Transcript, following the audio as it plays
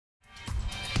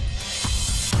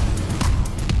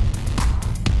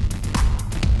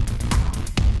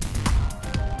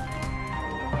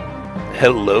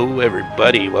Hello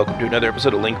everybody, welcome to another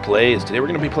episode of Link Plays. Today we're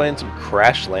going to be playing some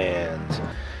Crashlands.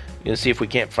 We're going to see if we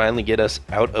can't finally get us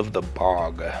out of the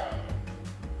bog.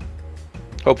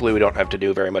 Hopefully we don't have to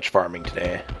do very much farming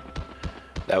today.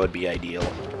 That would be ideal.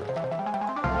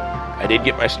 I did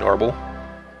get my Snorble.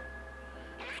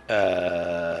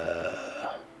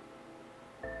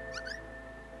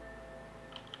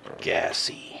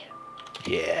 Gassy.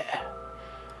 Yeah.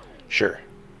 Sure.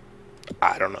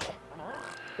 I don't know.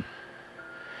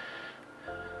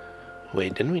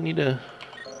 Wait, didn't we need a...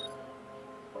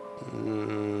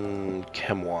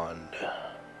 Chem wand.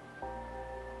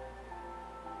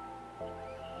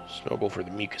 Snorble for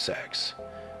the Mucisax.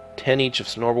 10 each of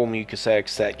Snorble, Mucisax,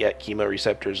 Satgat,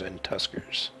 chemoreceptors, and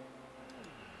Tuskers.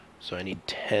 So I need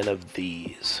 10 of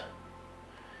these.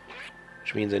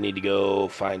 Which means I need to go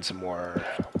find some more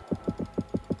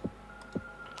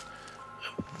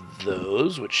of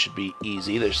those, which should be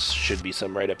easy. There should be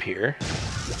some right up here.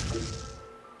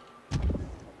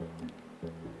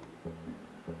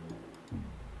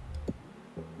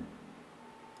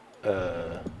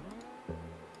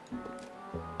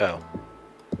 Oh.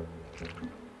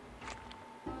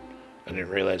 I didn't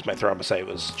realize my thrombosite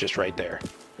was just right there.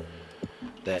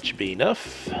 That should be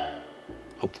enough.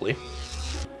 Hopefully.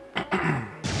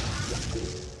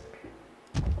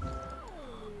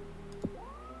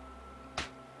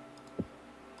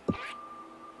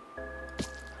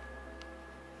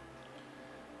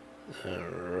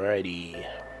 Alrighty.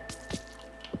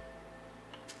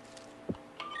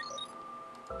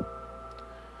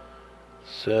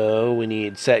 So we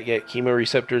need Satgat,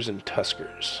 chemoreceptors, and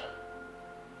Tuskers.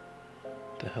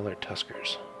 What the hell are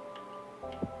Tuskers?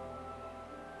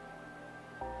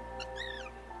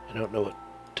 I don't know what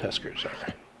Tuskers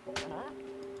are.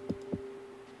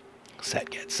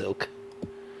 Satgat silk.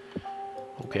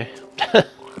 Okay.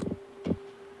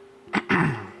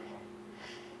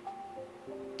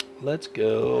 Let's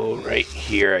go right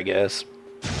here, I guess.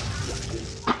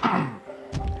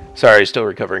 Sorry, still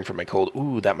recovering from my cold.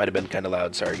 Ooh, that might have been kind of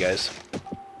loud. Sorry, guys.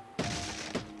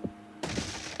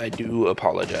 I do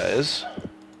apologize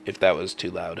if that was too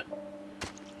loud.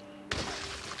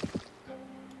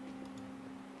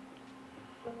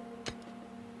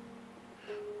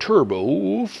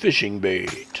 Turbo fishing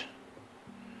bait.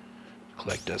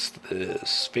 Collect us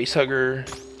this face hugger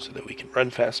so that we can run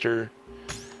faster.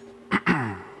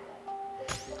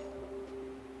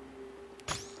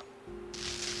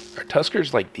 Are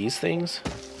Tuskers like these things?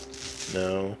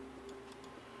 No.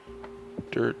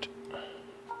 Dirt.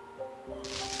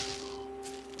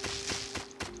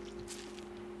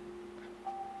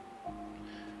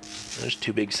 There's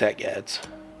two big Satgats.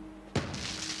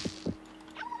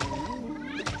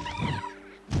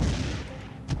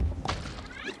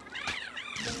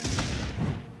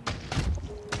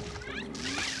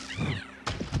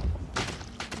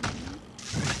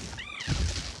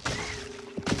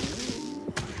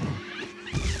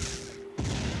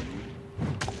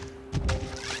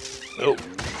 Oh,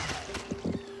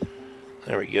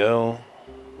 there we go.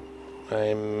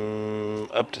 I'm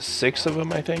up to 6 of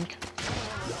them, I think.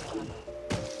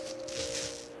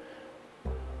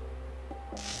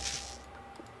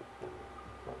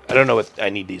 I don't know what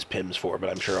I need these pims for, but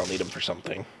I'm sure I'll need them for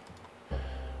something.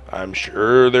 I'm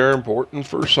sure they're important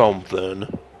for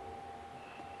something.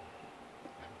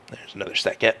 There's another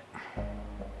Satgat.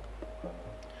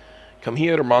 Come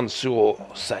here, Monsieur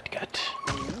Satgat.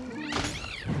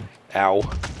 Ow.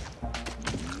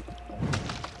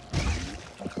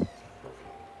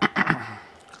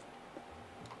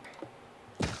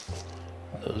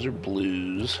 Those are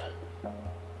blues.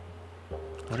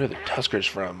 What are the Tuskers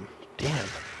from? Damn.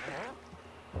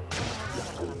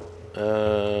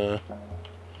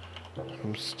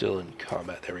 I'm still in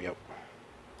combat. There we go.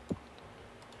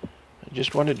 I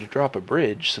just wanted to drop a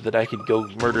bridge so that I could go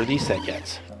murder these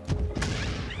Satgats.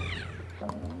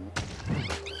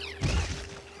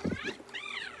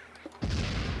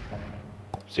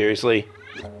 Seriously?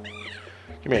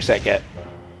 Come here, Satgat.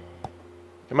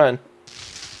 Come on.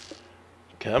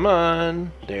 Come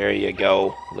on. There you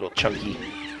go. Little chunky.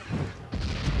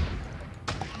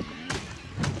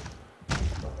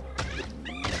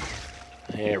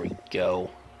 There we go.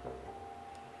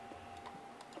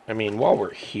 I mean, while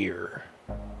we're here...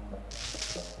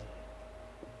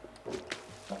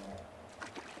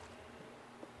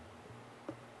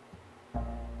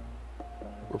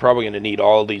 we're probably going to need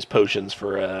all these potions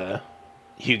for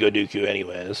Hewgodooko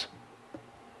anyways.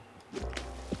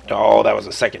 Oh, that was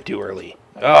a second too early.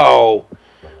 Oh,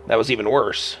 that was even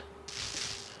worse.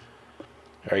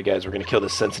 Alright guys, we're going to kill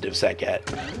this sensitive Satgat.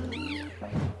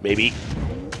 Maybe.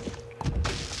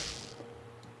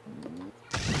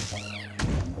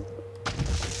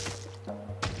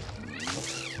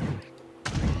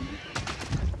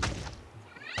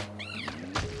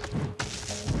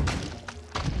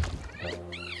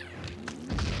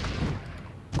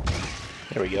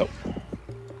 There we go.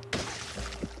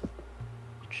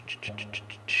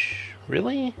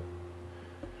 Really?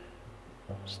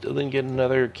 Still didn't get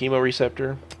another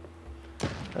chemoreceptor?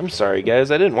 I'm sorry,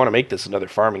 guys. I didn't want to make this another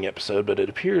farming episode, but it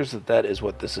appears that that is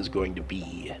what this is going to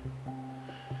be.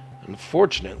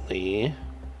 Unfortunately,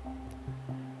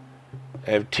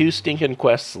 I have 2 stinking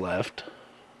quests left,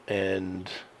 and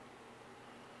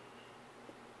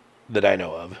that I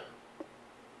know of.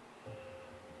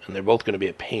 And they're both going to be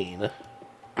a pain.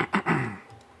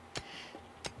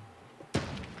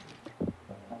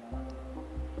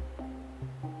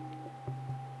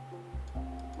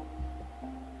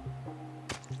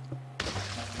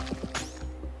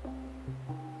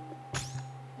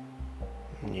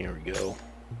 Here we go.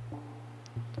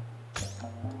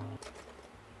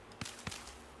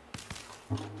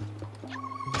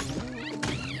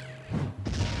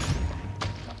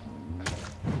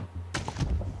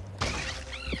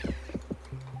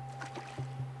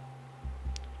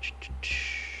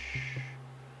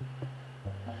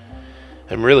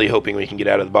 I'm really hoping we can get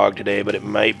out of the bog today, but it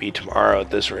might be tomorrow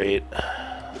at this rate,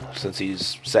 since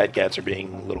these satgats are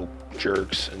being little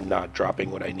jerks and not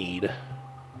dropping what I need.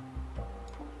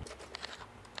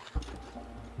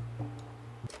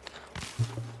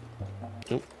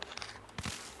 Oop.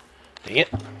 Dang it.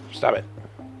 Stop it.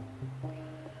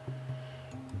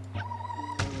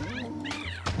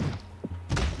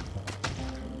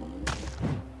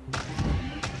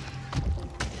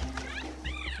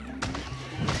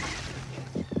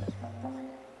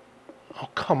 Oh,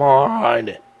 come on.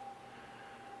 I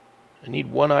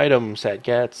need 1 item,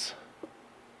 satgats.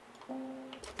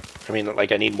 I mean,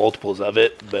 like, I need multiples of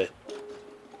it, but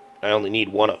I only need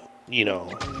one, you know,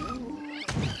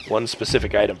 1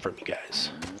 specific item from you guys.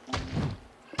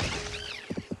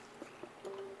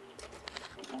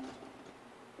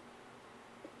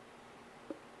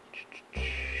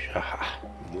 Ah,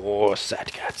 more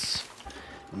satgats.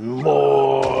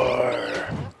 More.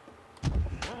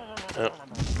 Oh.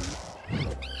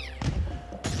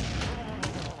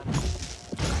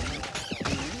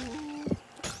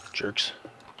 Jerks.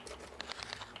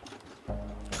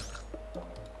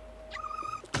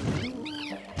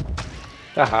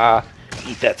 Haha,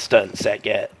 eat that stun,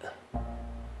 satgat.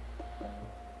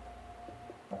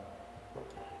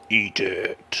 Eat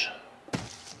it.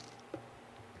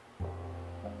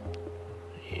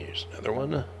 Here's another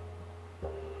one.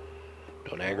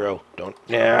 Don't aggro. Don't.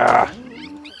 Yeah. I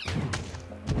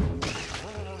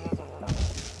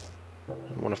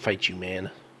don't want to fight you, man.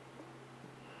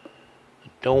 I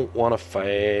don't want to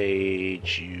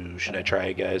fight you. Should I try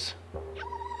it, guys?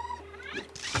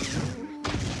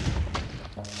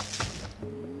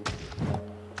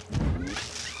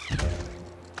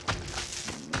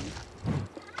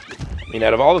 I mean,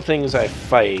 out of all the things I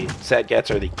fight,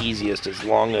 satgats are the easiest as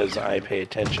long as I pay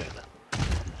attention.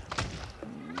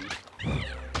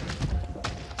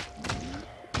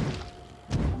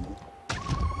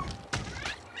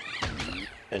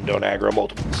 And don't aggro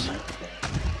multiples.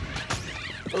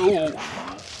 Oh!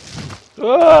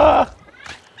 Ah!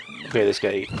 Okay, this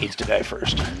guy needs to die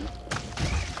first.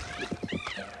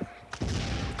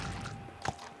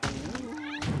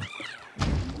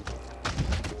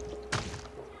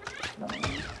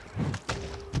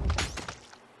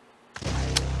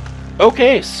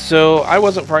 Okay, so I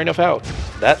wasn't far enough out.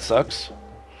 That sucks.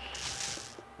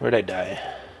 Where'd I die?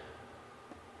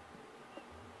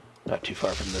 Not too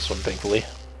far from this one, thankfully.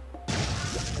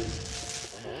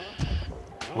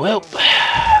 Well,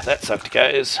 that sucked,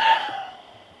 guys.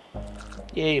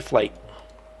 Yay, flight.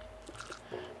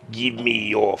 Give me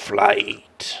your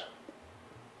flight.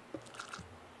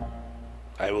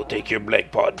 I will take your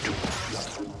black pod too.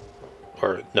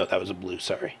 Or, no, that was a blue,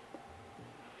 sorry.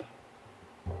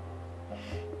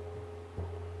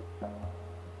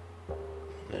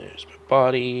 There's my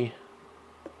body.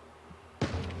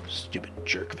 Stupid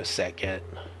jerk of a satgat.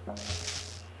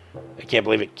 I can't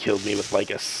believe it killed me with like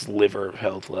a sliver of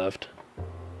health left.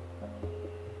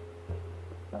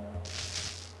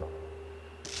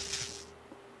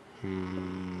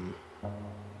 Maybe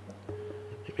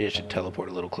I should teleport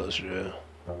a little closer to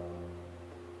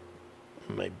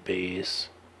my base.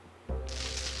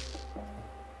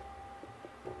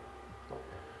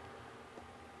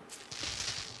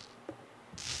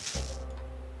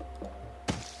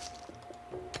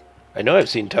 I know I've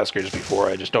seen Tuskers before,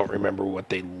 I just don't remember what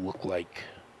they look like.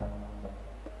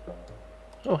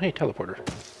 Oh, hey, teleporter.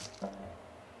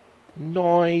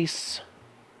 Nice.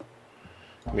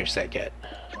 Come here, satgat.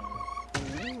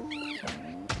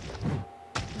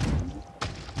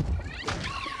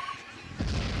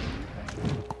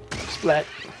 Splat.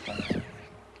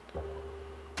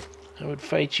 How would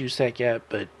fight you, Sakyat,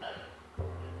 but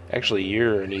actually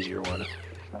you're an easier one.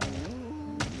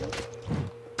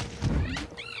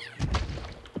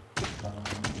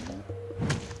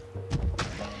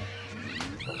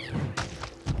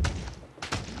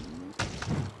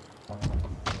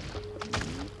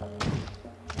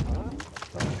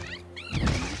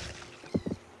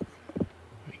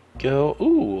 Go.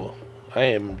 Ooh, I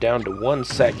am down to 1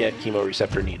 Sakyat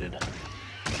chemoreceptor needed.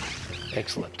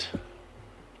 Excellent.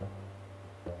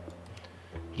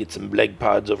 Get some leg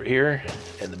pods over here,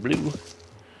 and the blue.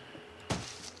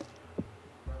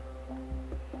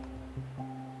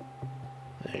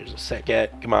 There's a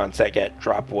Sakyat. Come on, Sakyat,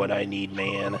 drop what I need,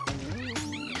 man.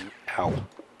 Ow.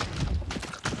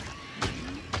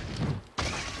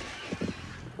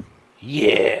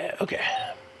 Yeah, okay.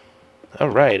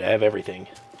 Alright, I have everything.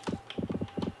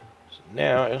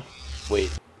 Now,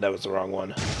 wait, that was the wrong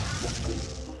one.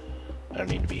 I don't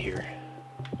need to be here.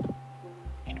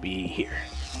 I need to be here.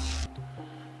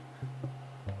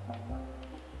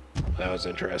 That was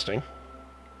interesting.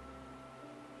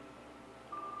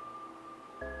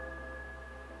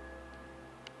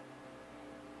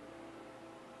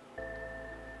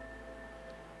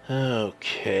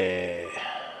 Okay.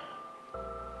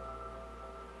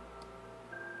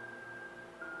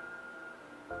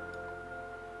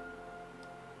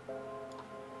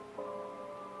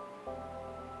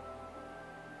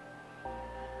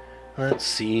 Let's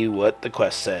see what the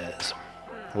quest says.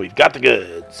 We've got the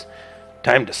goods.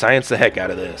 Time to science the heck out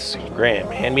of this. Graham,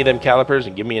 hand me them calipers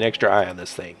and give me an extra eye on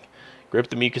this thing. Grip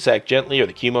the mucosac gently or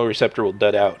the chemoreceptor will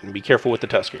dud out, and be careful with the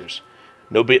tuskers.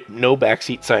 No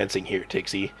backseat sciencing here,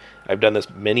 Tixie. I've done this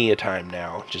many a time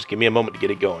now. Just give me a moment to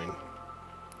get it going.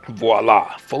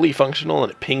 Voila! Fully functional,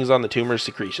 and it pings on the tumor's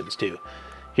secretions, too.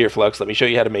 Here, Flux, let me show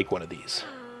you how to make one of these.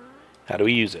 How do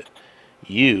we use it?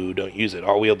 You don't use it.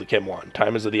 I'll wield the chem wand.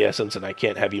 Time is of the essence, and I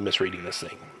can't have you misreading this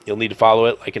thing. You'll need to follow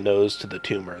it like a nose to the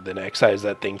tumor, then excise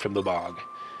that thing from the bog.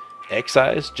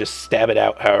 Excise? Just stab it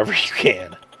out however you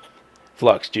can.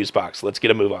 Flux, Juicebox, let's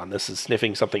get a move on. This is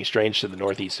sniffing something strange to the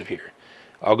northeast of here.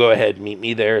 I'll go ahead and meet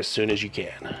me there as soon as you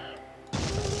can.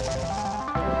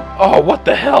 Oh, what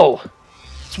the hell?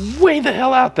 It's way the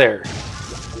hell out there.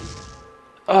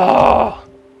 Oh.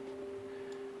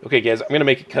 Okay, guys, I'm going to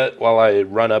make a cut while I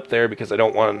run up there because I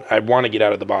want to get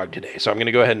out of the bog today. So I'm going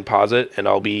to go ahead and pause it, and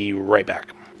I'll be right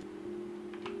back.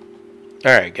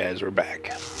 Alright, guys, we're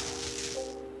back.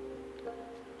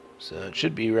 So it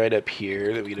should be right up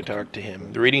here that we get to talk to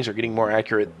him. The readings are getting more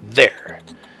accurate there.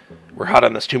 We're hot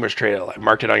on this tumor's trail. I've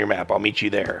marked it on your map. I'll meet you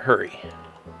there. Hurry.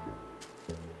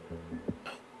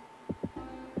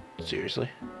 Seriously?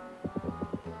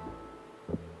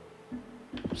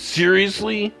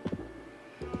 Seriously?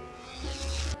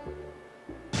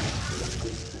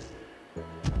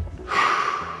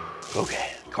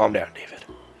 Okay, calm down, David.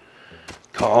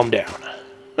 Calm down.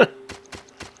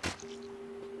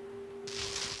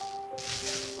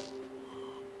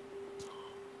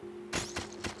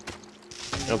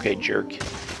 Okay, jerk.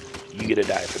 You get a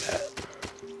die for that.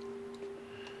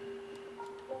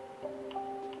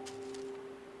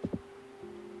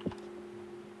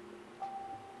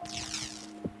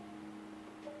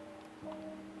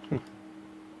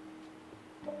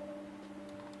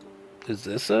 Is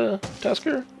this a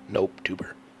tusker? Nope,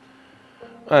 tuber.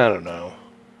 I don't know.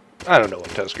 I don't know what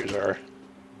tuskers are.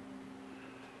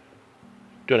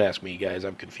 Don't ask me, guys.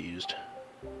 I'm confused.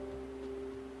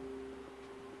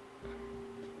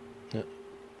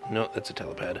 No, that's a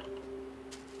telepad.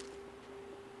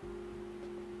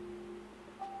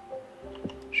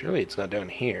 Surely it's not down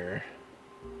here.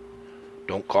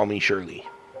 Don't call me Shirley.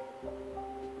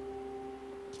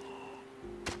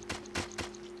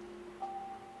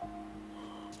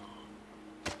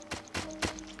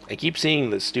 I keep seeing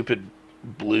the stupid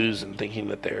blues and thinking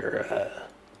that they're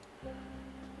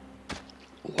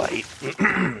light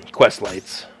quest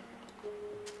lights.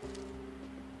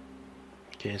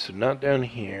 Okay, so not down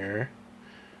here.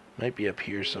 Might be up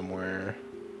here somewhere.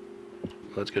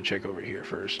 Let's go check over here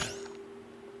first.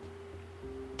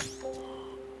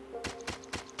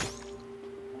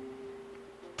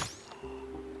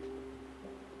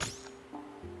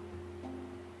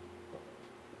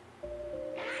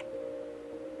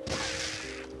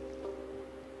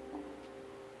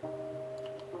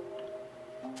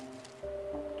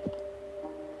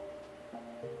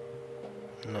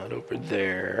 Not over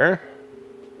there.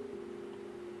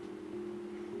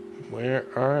 Where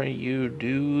are you,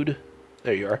 dude?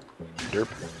 There you are. Derp.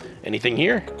 Anything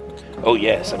here? Oh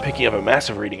yes, I'm picking up a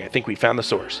massive reading. I think we found the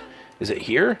source. Is it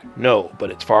here? No, but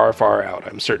it's far, far out.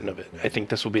 I'm certain of it. I think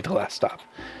this will be the last stop.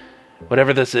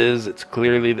 Whatever this is, it's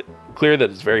clear that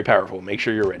it's very powerful. Make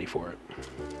sure you're ready for it.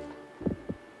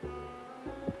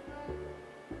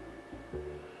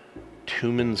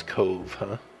 Tuman's Cove,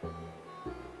 huh?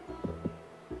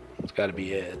 It's got to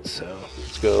be it. So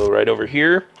let's go right over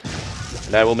here.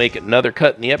 And I will make another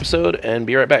cut in the episode and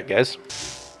be right back, guys.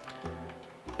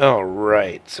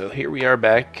 Alright, so here we are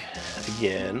back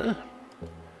again.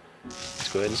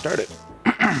 Let's go ahead and start it.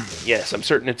 Yes, I'm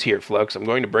certain it's here, Flux. I'm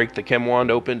going to break the chem wand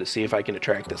open to see if I can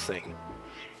attract this thing.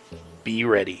 Be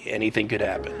ready. Anything could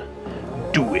happen.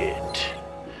 Do it.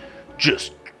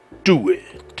 Just do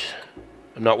it.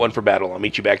 I'm not one for battle. I'll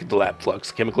meet you back at the lab,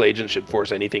 Flux. Chemical agent should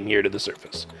force anything here to the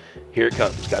surface. Here it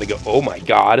comes. Gotta go. Oh my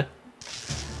god.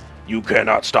 You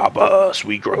cannot stop us.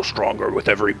 We grow stronger with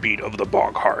every beat of the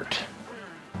bog heart.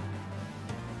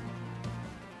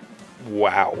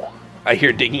 Wow. I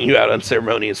hear digging you out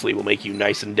unceremoniously will make you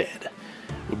nice and dead.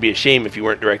 Would be a shame if you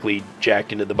weren't directly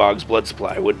jacked into the bog's blood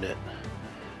supply, wouldn't it?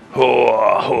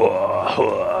 Hoa, hoa,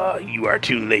 hoa. You are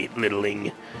too late,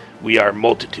 littling. We are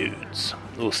multitudes.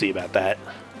 We'll see about that.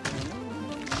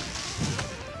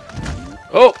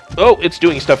 Oh, it's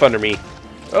doing stuff under me.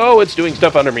 Oh, it's doing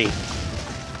stuff under me.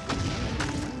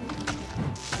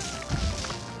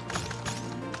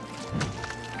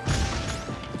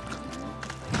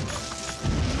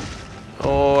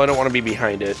 Oh, I don't want to be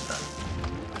behind it.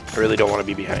 I really don't want to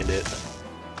be behind it.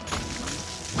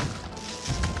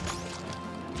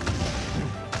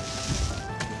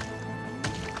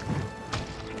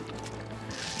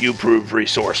 You proved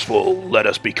resourceful. Let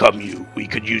us become you. We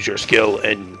could use your skill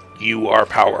and you our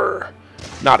power.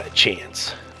 Not a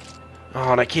chance.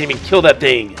 Oh, and I can't even kill that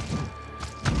thing.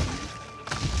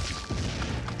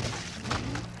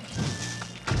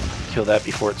 Kill that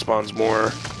before it spawns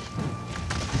more.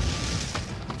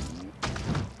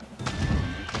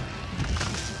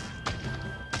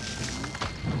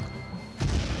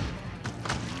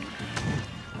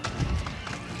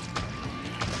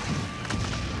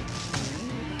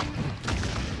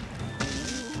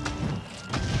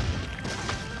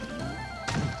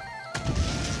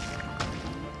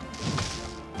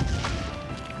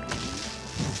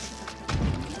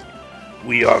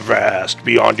 We are vast,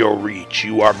 beyond your reach.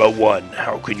 You are but one.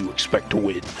 How can you expect to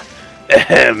win?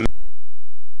 Ahem.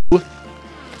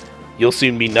 You'll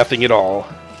soon be nothing at all.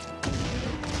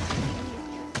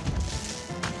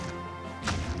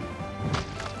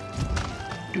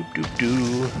 Doop doop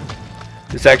doo.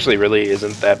 This actually really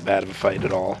isn't that bad of a fight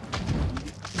at all.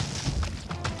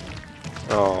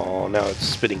 Oh, now it's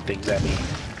spitting things at me.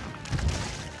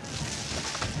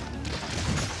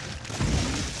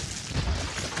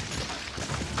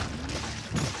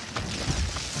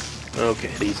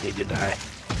 Okay, these need to die.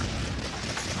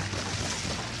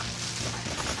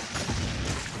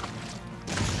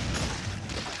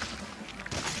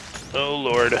 Oh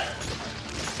lord.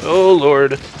 Oh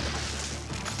lord.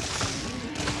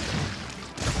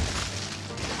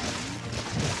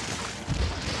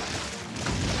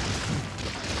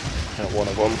 Not one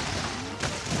of them.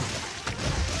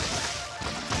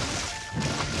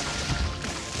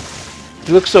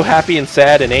 He looks so happy and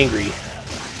sad and angry.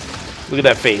 Look at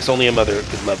that face. Only a mother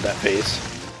could love that face.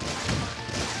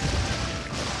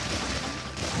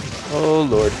 Oh,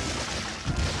 Lord.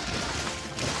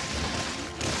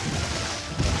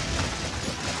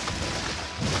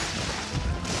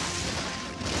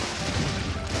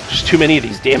 There's too many of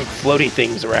these damn floaty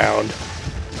things around.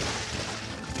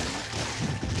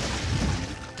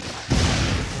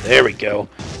 There we go.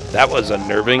 That was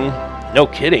unnerving. No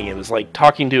kidding. It was like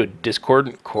talking to a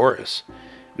discordant chorus.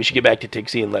 We should get back to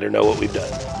Tixie and let her know what we've done.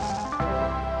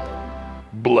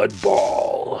 Blood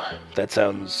ball. That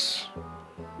sounds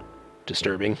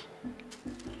disturbing.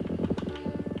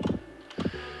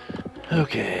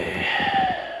 Okay.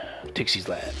 Tixie's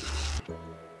lab.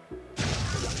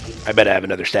 I bet I have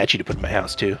another statue to put in my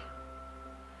house, too.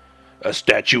 A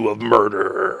statue of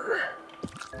murder.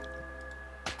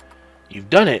 You've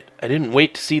done it. I didn't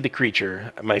wait to see the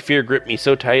creature. My fear gripped me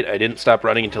so tight I didn't stop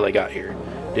running until I got here.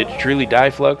 Did it truly die,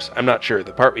 Flux? I'm not sure.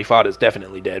 The part we fought is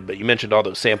definitely dead, but you mentioned all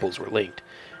those samples were linked.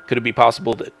 Could it be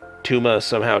possible that Tuma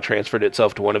somehow transferred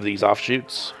itself to one of these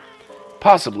offshoots?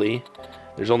 Possibly.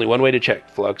 There's only one way to check,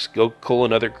 Flux. Go cull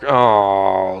another...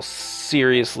 Oh,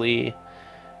 seriously?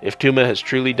 If Tuma has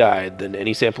truly died, then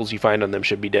any samples you find on them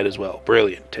should be dead as well.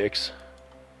 Brilliant, Tix.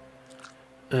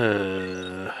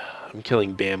 I'm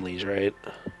killing Bamleys, right?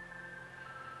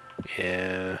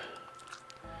 Yeah.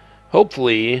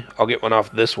 Hopefully, I'll get one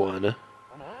off this one.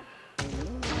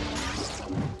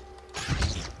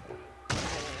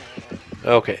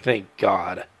 Okay, thank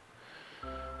God.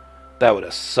 That would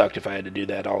have sucked if I had to do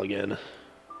that all again.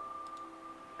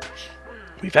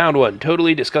 We found one,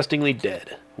 totally disgustingly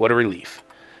dead. What a relief.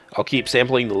 I'll keep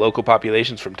sampling the local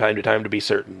populations from time to time to be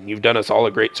certain. You've done us all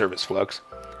a great service, Flux.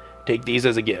 Take these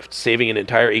as a gift. Saving an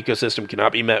entire ecosystem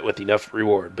cannot be met with enough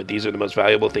reward, but these are the most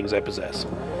valuable things I possess.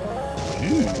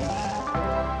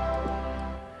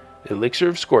 Elixir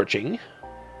of Scorching.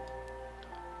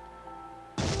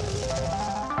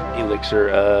 Elixir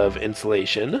of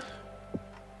Insulation.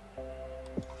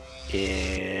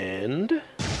 And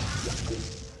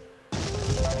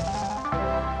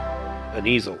an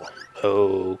easel.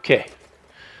 Okay.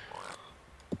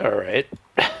 Alright.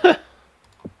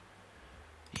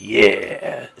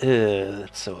 Yeah.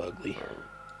 That's so ugly.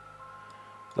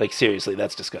 Like, seriously,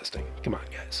 that's disgusting. Come on,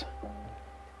 guys.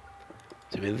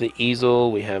 So we have the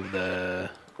easel, we have the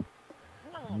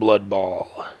blood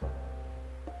ball.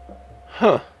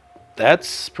 Huh.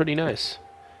 That's pretty nice.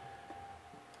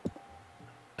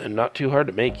 And not too hard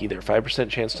to make either. 5%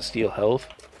 chance to steal health.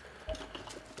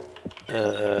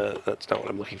 That's not what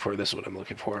I'm looking for. This is what I'm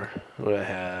looking for. What do I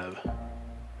have?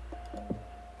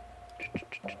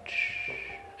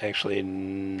 Actually,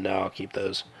 no, I'll keep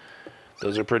those.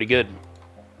 Those are pretty good.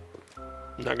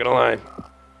 Not gonna lie.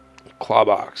 Claw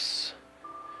box.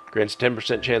 Grants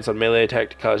 10% chance on melee attack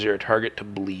to cause your target to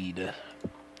bleed.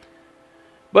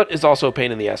 But is also a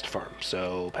pain in the ass to farm,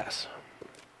 so pass.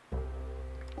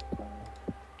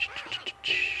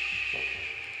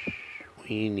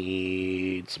 We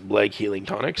need some leg healing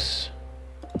tonics.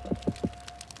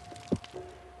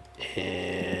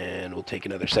 And we'll take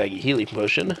another saggy healing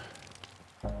potion.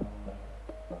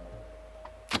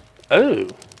 Oh,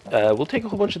 we'll take a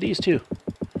whole bunch of these too.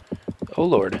 Oh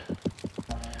lord.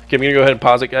 Okay, I'm gonna go ahead and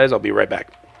pause it, guys. I'll be right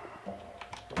back.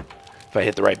 If I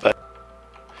hit the right button.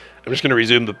 I'm just gonna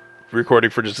resume the recording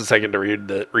for just a second to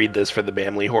read this for the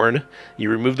Bamley horn. You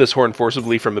removed this horn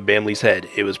forcibly from a Bamley's head.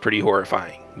 It was pretty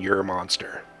horrifying. You're a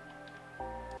monster.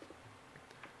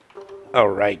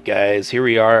 Alright guys, here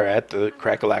we are at the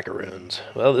Crack-a-Laca ruins.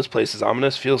 Well, this place is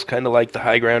ominous. Feels kind of like the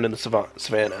high ground in the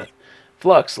savannah.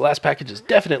 Flux, the last package is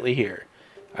definitely here.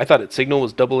 I thought its signal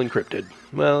was double encrypted.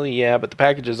 Well, yeah, but the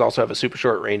packages also have a super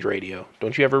short range radio.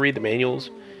 Don't you ever read the manuals?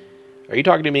 Are you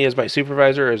talking to me as my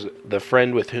supervisor or as the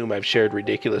friend with whom I've shared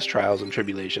ridiculous trials and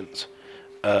tribulations?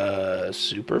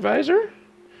 Supervisor?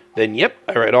 Then yep,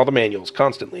 I write all the manuals,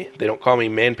 constantly. They don't call me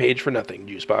man-page for nothing,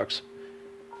 Juicebox.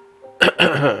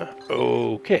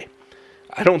 Okay.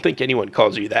 I don't think anyone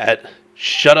calls you that.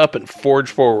 Shut up and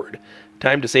forge forward.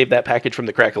 Time to save that package from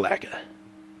the Crack-a-Laca.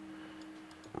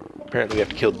 Apparently we have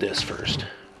to kill this first.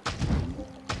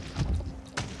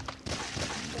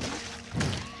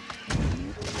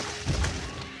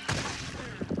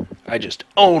 I just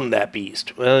own that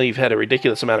beast. Well, you've had a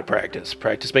ridiculous amount of practice.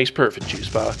 Practice makes perfect,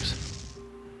 Juicebox.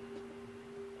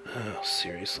 Oh,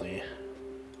 seriously.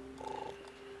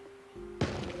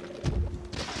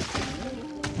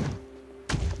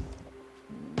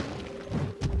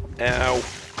 Ow.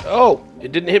 Oh,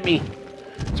 it didn't hit me.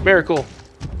 It's a miracle.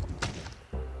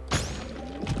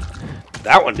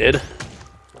 That one did.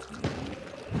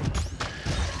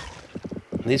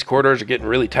 These corridors are getting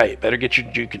really tight. Better get your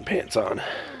jukin pants on.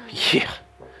 Yeah.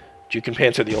 Jukin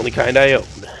pants are the only kind I own.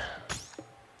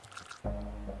 Oh,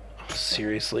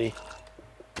 seriously?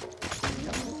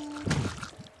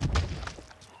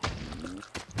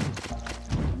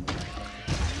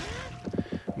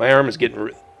 My arm is getting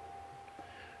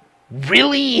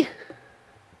really?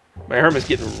 My arm is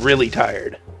getting really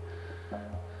tired.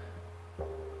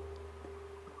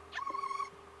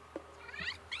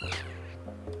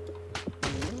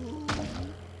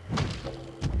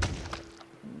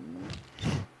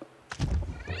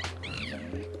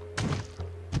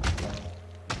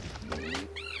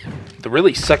 The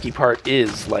really sucky part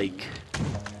is, like,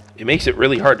 it makes it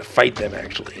really hard to fight them,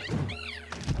 actually.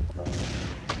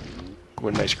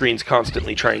 When my screen's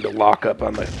constantly trying to lock up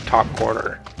on the top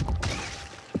corner.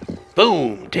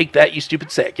 Boom! Take that, you stupid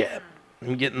satcap.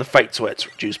 I'm getting the fight sweats,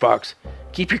 Juicebox.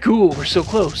 Keep your cool, we're so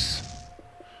close.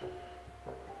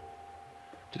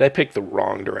 Did I pick the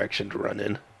wrong direction to run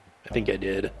in? I think I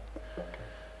did.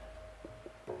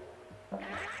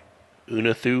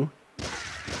 Unathu.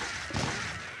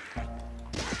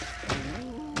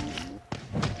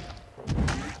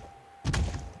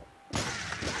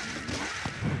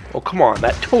 Oh, come on.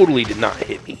 That totally did not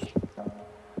hit me. I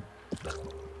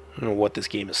don't know what this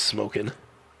game is smoking.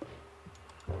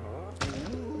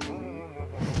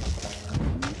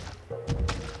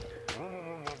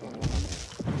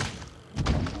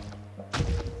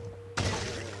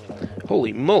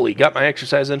 Holy moly, got my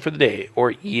exercise in for the day.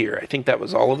 Or year. I think that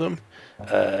was all of them.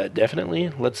 Definitely.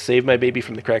 Let's save my baby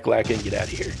from the Crack-a-Laca and get out of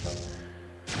here.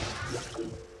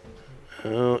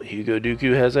 Oh,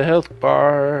 Hewgodooko has a health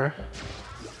bar.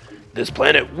 This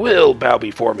planet will bow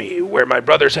before me. Where my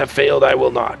brothers have failed, I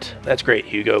will not. That's great,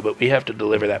 Hewgo, but we have to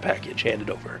deliver that package. Hand it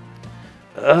over.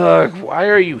 Ugh, why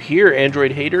are you here,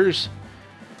 android haters?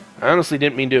 I honestly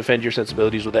didn't mean to offend your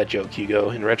sensibilities with that joke,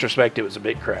 Hewgo. In retrospect, it was a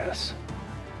bit crass.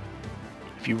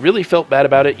 If you really felt bad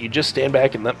about it, you'd just stand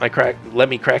back and let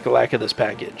me crack-a-lack of this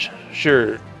package.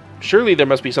 Surely there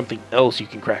must be something else you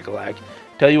can crack-a-lack.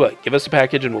 Tell you what, give us the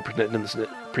package and we'll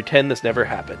pretend this never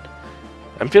happened.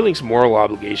 I'm feeling some moral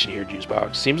obligation here,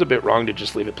 Juicebox. Seems a bit wrong to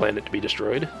just leave a planet to be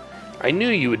destroyed. I knew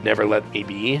you would never let me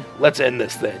be. Let's end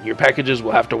this then. Your packages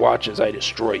will have to watch as I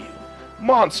destroy you.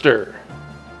 Monster!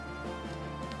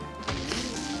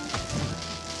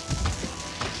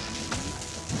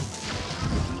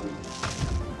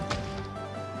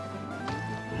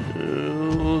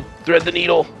 Thread the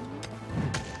needle.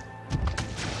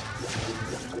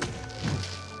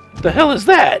 The hell is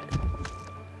that?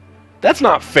 That's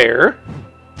not fair.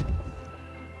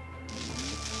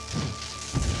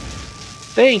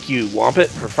 Thank you, Wampet,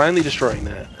 for finally destroying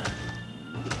that.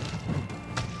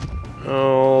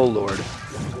 Oh, Lord.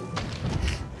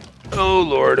 Oh,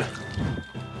 Lord.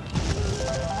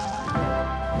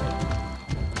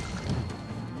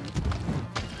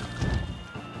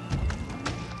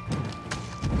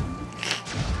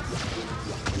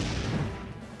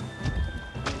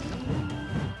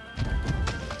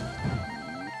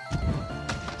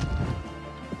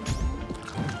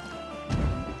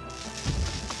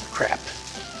 Crap.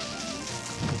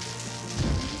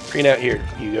 Green out here,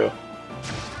 Hewgo.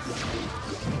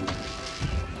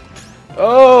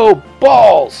 Oh,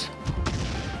 balls!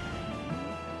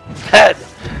 That.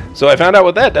 So I found out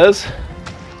what that does.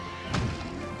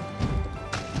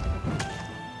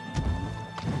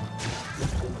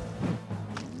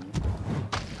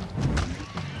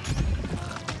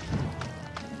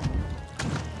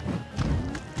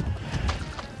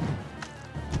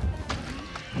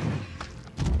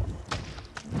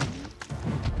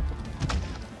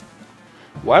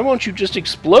 Why won't you just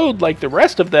explode like the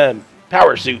rest of them?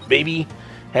 Power suit, baby.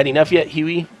 Had enough yet,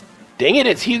 Huey? Dang it,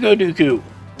 it's Hewgodooko.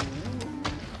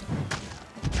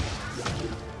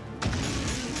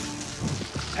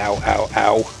 Ow, ow,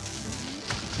 ow.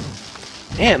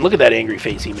 Man, look at that angry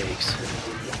face he makes.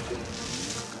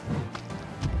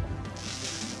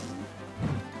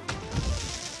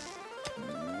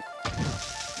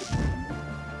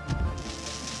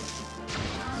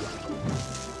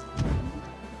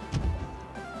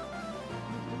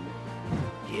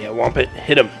 Yeah, Wampet,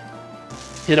 hit him.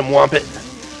 Hit him, Wampet.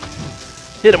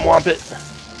 Hit him, Wampet.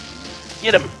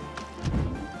 Get him.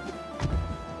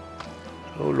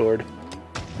 Oh, Lord.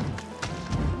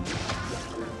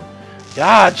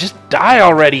 God, just die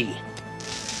already.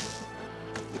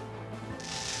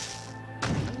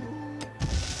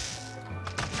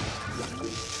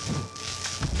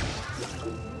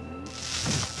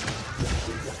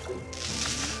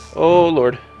 Oh,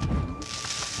 Lord.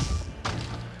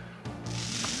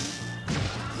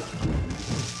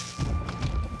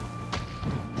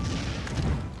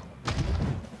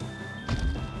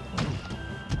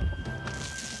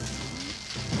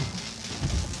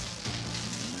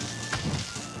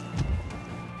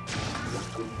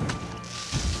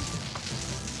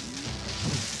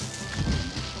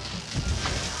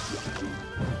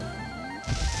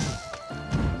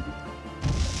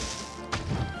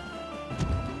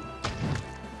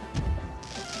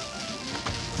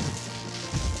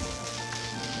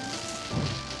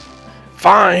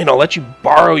 Fine, I'll let you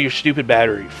borrow your stupid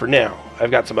battery for now.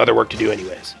 I've got some other work to do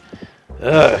anyways.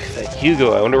 Ugh, that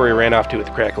Hewgo, I wonder where he ran off to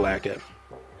with Crack-a-Lacka.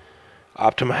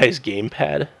 Optimized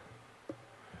gamepad.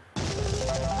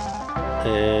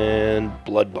 And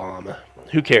Blood Bomb.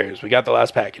 Who cares? We got the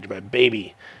last package, my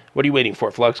baby. What are you waiting for,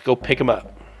 Flux? Go pick him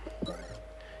up.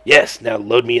 Yes, now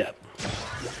load me up.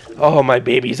 Oh, my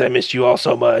babies, I missed you all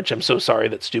so much. I'm so sorry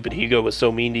that stupid Hewgo was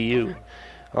so mean to you.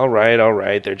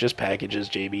 Alright, they're just packages,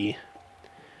 JB.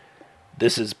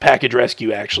 This is package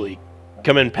rescue, actually.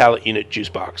 Come in, pallet unit,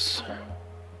 Juicebox.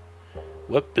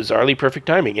 What bizarrely perfect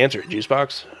timing. Answer it,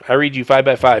 Juicebox. I read you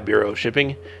 5x5, Bureau of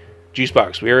Shipping.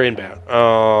 Juicebox, we are inbound. Oh,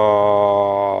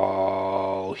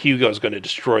 Hewgo's going to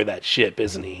destroy that ship,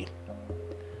 isn't he?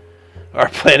 Our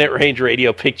planet range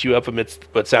radio picked you up amidst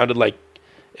what sounded like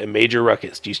a major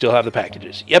ruckus. Do you still have the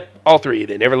packages? Yep, all three.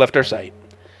 They never left our site.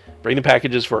 Bring the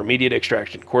packages for immediate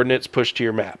extraction. Coordinates pushed to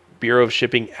your map. Bureau of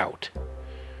Shipping out.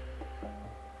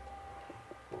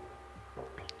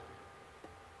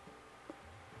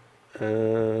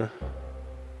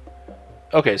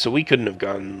 Okay, so we couldn't have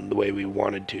gone the way we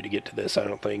wanted to get to this, I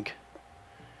don't think.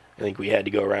 I think we had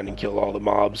to go around and kill all the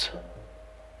mobs.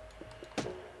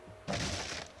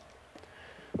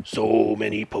 So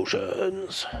many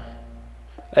potions.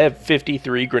 I have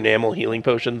 53 Granamal healing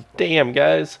potions. Damn,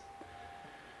 guys.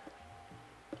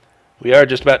 We are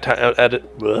just about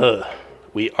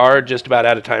we are just about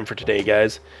out of time for today,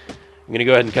 guys. I'm going to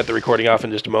go ahead and cut the recording off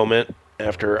in just a moment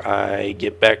after I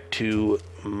get back to...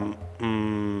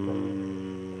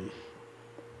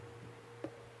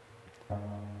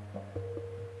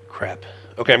 crap.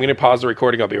 Okay, I'm going to pause the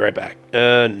recording. I'll be right back.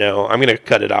 No, I'm going to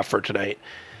cut it off for tonight.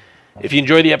 If you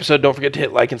enjoyed the episode, don't forget to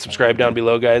hit like and subscribe down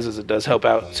below, guys, as it does help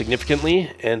out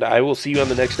significantly. And I will see you on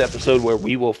the next episode where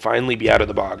we will finally be out of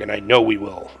the bog. And I know we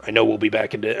will. I know we'll be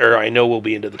back into... or I know we'll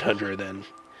be into the tundra then.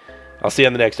 I'll see you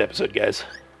on the next episode, guys.